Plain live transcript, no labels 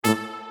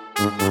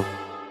Hello,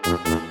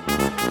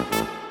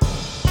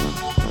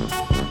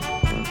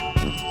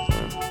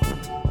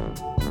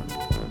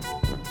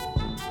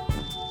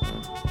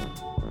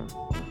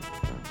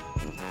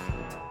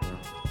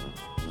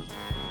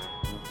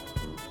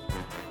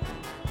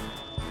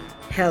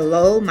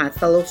 my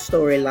fellow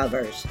story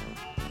lovers.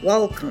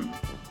 Welcome.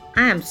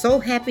 I am so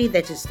happy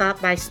that you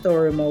stopped by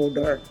Story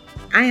Molder.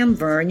 I am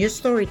Vern, your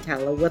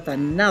storyteller, with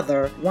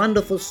another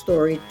wonderful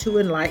story to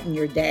enlighten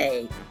your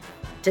day.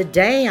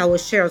 Today, I will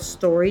share a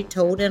story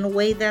told in a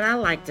way that I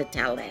like to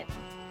tell it.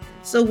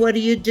 So, what do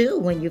you do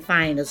when you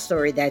find a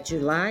story that you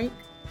like?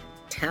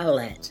 Tell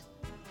it.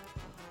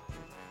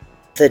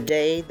 The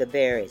Day the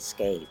Bear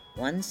Escaped.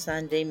 One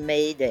Sunday,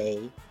 May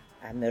Day,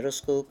 our middle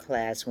school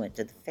class went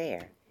to the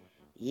fair.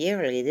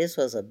 Yearly, this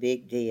was a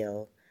big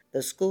deal.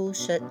 The school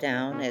shut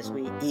down as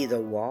we either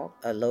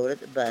walked or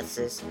loaded the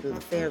buses through the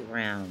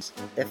fairgrounds.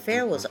 The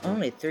fair was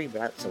only 3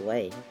 blocks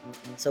away,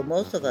 so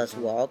most of us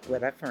walked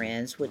with our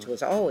friends, which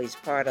was always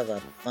part of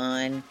a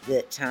fun,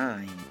 good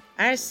time.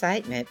 Our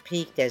excitement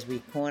peaked as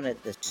we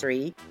cornered the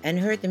street and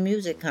heard the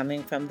music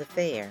coming from the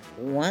fair.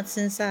 Once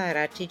inside,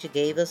 our teacher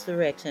gave us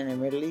direction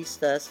and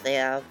released us to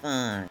have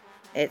fun.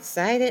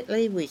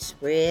 Excitedly, we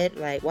spread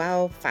like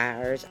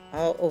wildfires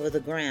all over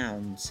the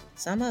grounds.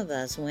 Some of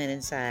us went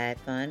inside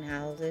fun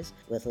houses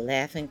with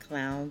laughing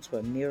clowns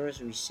where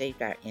mirrors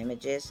reshaped our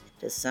images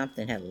to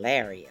something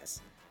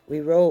hilarious. We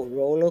rode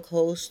roller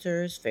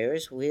coasters,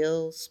 Ferris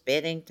wheels,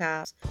 spinning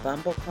tops,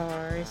 bumper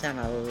cars, and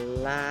a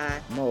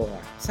lot more.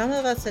 Some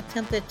of us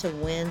attempted to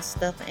win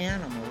stuffed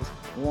animals.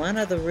 One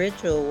of the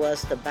rituals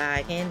was to buy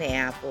a candy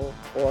apple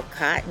or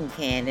cotton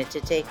candy to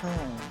take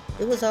home.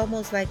 It was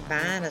almost like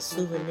buying a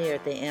souvenir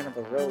at the end of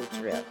a road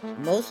trip.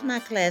 Most of my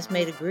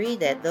classmates agreed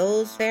that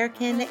those fair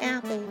candy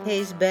apples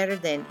taste better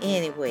than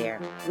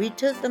anywhere. We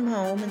took them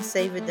home and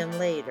savored them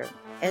later.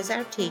 As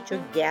our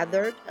teacher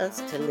gathered us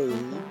to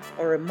leave,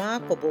 a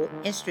remarkable,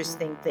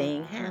 interesting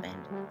thing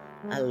happened.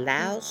 A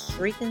loud,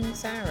 shrieking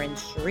siren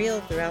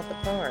shrilled throughout the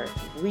park.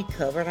 We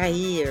covered our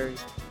ears.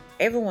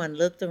 Everyone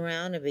looked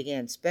around and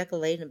began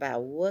speculating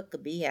about what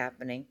could be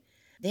happening.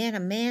 Then a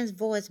man's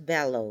voice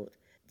bellowed,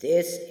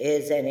 "This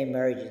is an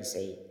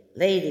emergency.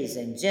 Ladies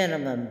and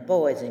gentlemen,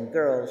 boys and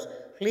girls,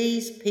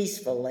 please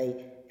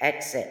peacefully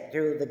exit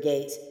through the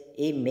gates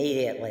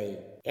immediately."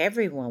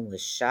 Everyone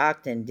was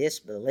shocked in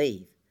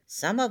disbelief.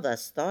 Some of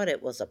us thought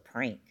it was a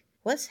prank.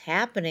 "What's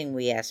happening?"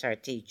 we asked our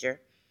teacher.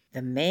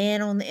 The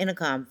man on the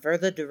intercom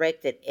further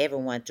directed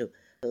everyone to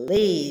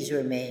please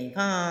remain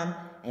calm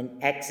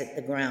and exit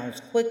the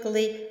grounds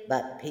quickly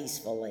but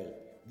peacefully.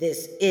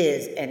 This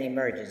is an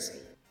emergency.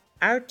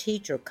 Our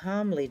teacher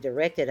calmly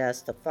directed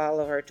us to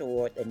follow her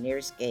toward the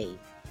nearest gate.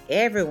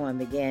 Everyone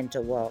began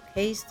to walk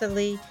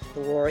hastily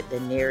toward the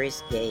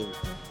nearest gate.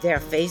 Their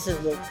faces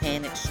looked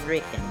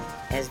panic-stricken.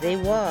 As they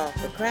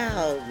walked, the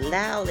crowd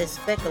loudly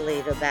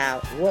speculated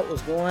about what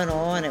was going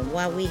on and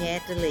why we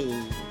had to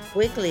leave.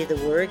 Quickly,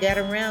 the word got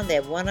around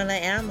that one of the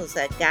animals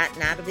had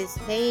gotten out of his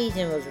cage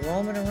and was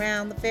roaming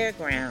around the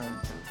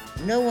fairgrounds.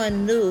 No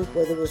one knew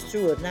whether it was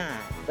true or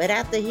not. But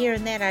after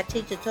hearing that, our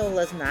teacher told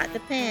us not to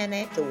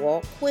panic, to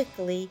walk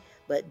quickly,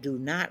 but do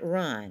not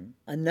run.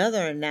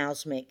 Another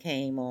announcement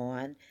came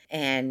on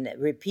and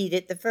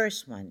repeated the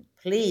first one.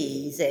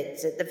 Please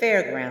exit the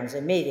fairgrounds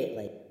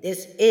immediately.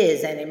 This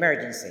is an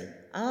emergency.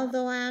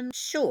 Although I'm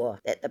sure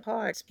that the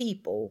park's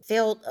people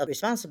felt a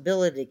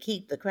responsibility to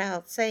keep the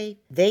crowd safe,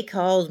 they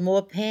caused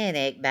more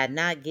panic by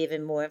not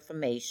giving more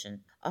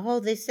information.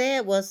 All they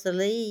said was to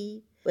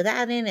leave,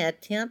 without any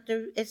attempt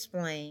to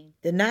explain.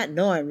 The not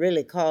knowing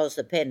really caused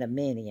the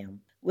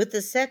pandemonium. With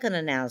the second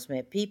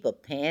announcement, people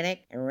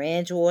panicked and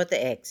ran toward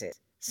the exit.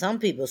 Some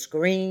people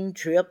screamed,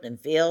 tripped, and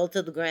fell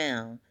to the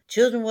ground.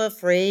 Children were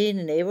afraid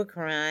and they were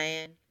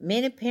crying.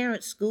 Many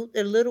parents scooped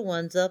their little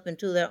ones up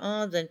into their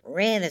arms and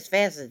ran as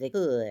fast as they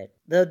could.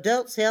 The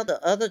adults held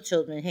the other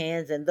children's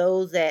hands, and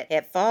those that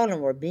had fallen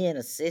were being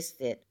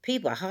assisted.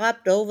 People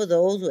hopped over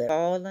those who had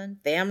fallen.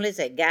 Families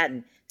had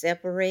gotten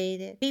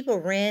separated. People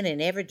ran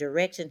in every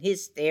direction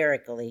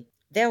hysterically.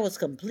 There was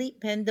complete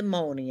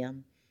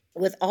pandemonium.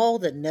 With all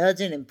the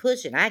nudging and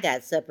pushing, I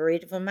got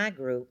separated from my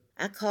group.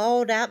 I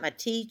called out my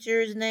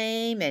teacher's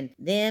name and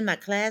then my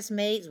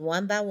classmates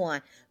one by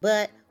one,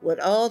 but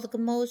with all the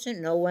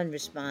commotion, no one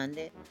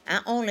responded. I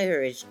only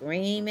heard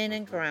screaming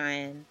and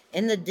crying.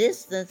 In the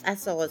distance, I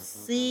saw a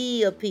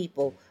sea of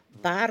people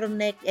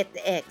bottlenecked at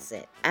the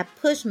exit. I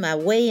pushed my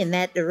way in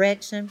that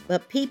direction,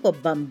 but people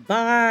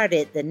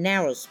bombarded the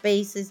narrow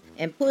spaces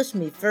and pushed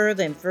me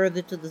further and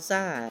further to the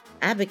side.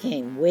 I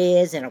became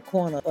wedged in a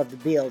corner of the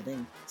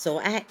building, so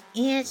I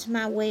inched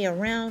my way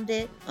around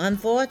it.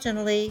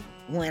 Unfortunately,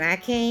 when I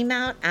came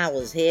out, I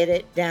was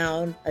headed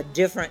down a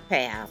different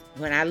path.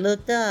 When I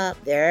looked up,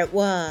 there it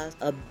was,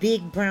 a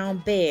big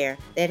brown bear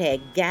that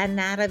had gotten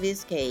out of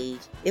his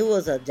cage. It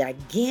was a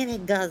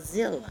gigantic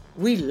Godzilla.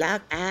 We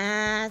locked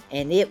eyes,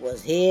 and it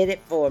was headed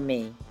for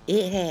me.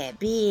 It had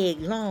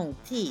big, long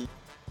teeth.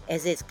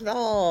 As its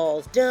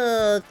claws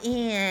dug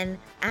in,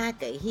 I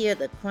could hear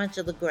the crunch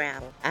of the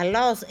gravel. I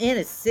lost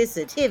any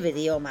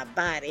sensitivity on my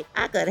body.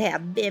 I could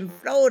have been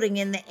floating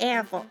in the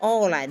air for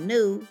all I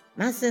knew.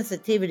 My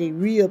sensitivity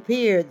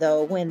reappeared,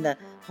 though, when the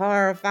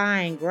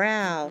horrifying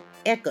growl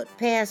echoed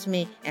past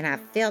me and I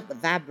felt the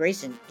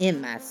vibration in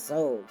my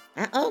soul.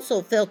 I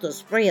also felt a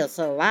spray of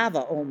saliva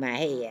on my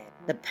head.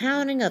 The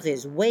pounding of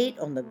his weight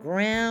on the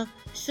ground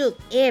shook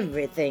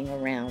everything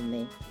around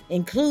me,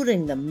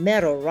 including the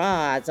metal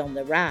rods on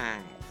the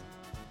rides.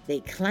 They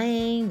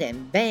clanged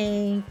and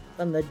banged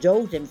from the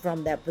jolting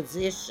from their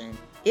position.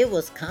 It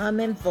was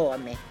coming for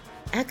me.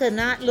 I could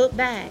not look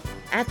back.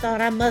 I thought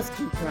I must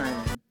keep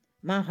running.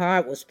 My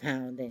heart was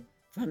pounding.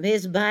 From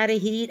his body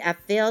heat, I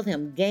felt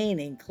him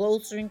gaining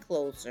closer and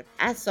closer.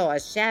 I saw a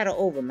shadow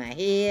over my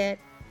head.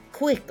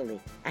 Quickly,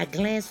 I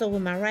glanced over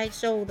my right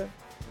shoulder.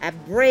 I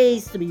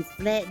braced to be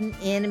flattened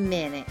in a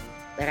minute,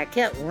 but I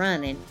kept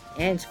running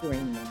and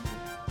screaming.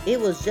 It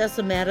was just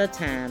a matter of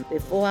time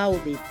before I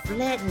would be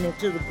flattened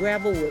into the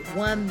gravel with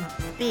one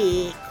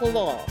big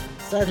claw.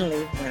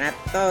 Suddenly, when I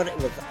thought it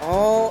was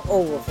all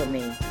over for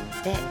me,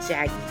 that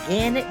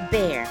gigantic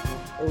bear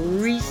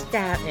reached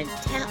out and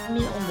tapped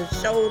me on the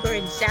shoulder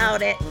and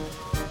shouted,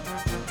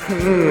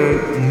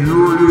 "Ted,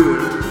 you're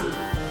it."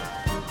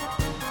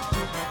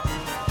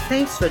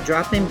 Thanks for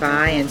dropping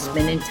by and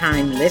spending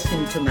time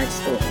listening to my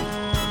story.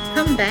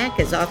 Come back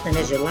as often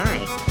as you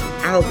like.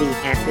 I'll be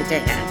happy to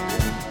have you.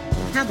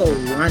 Have a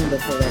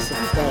wonderful rest of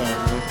the day.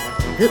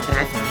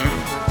 Goodbye for now.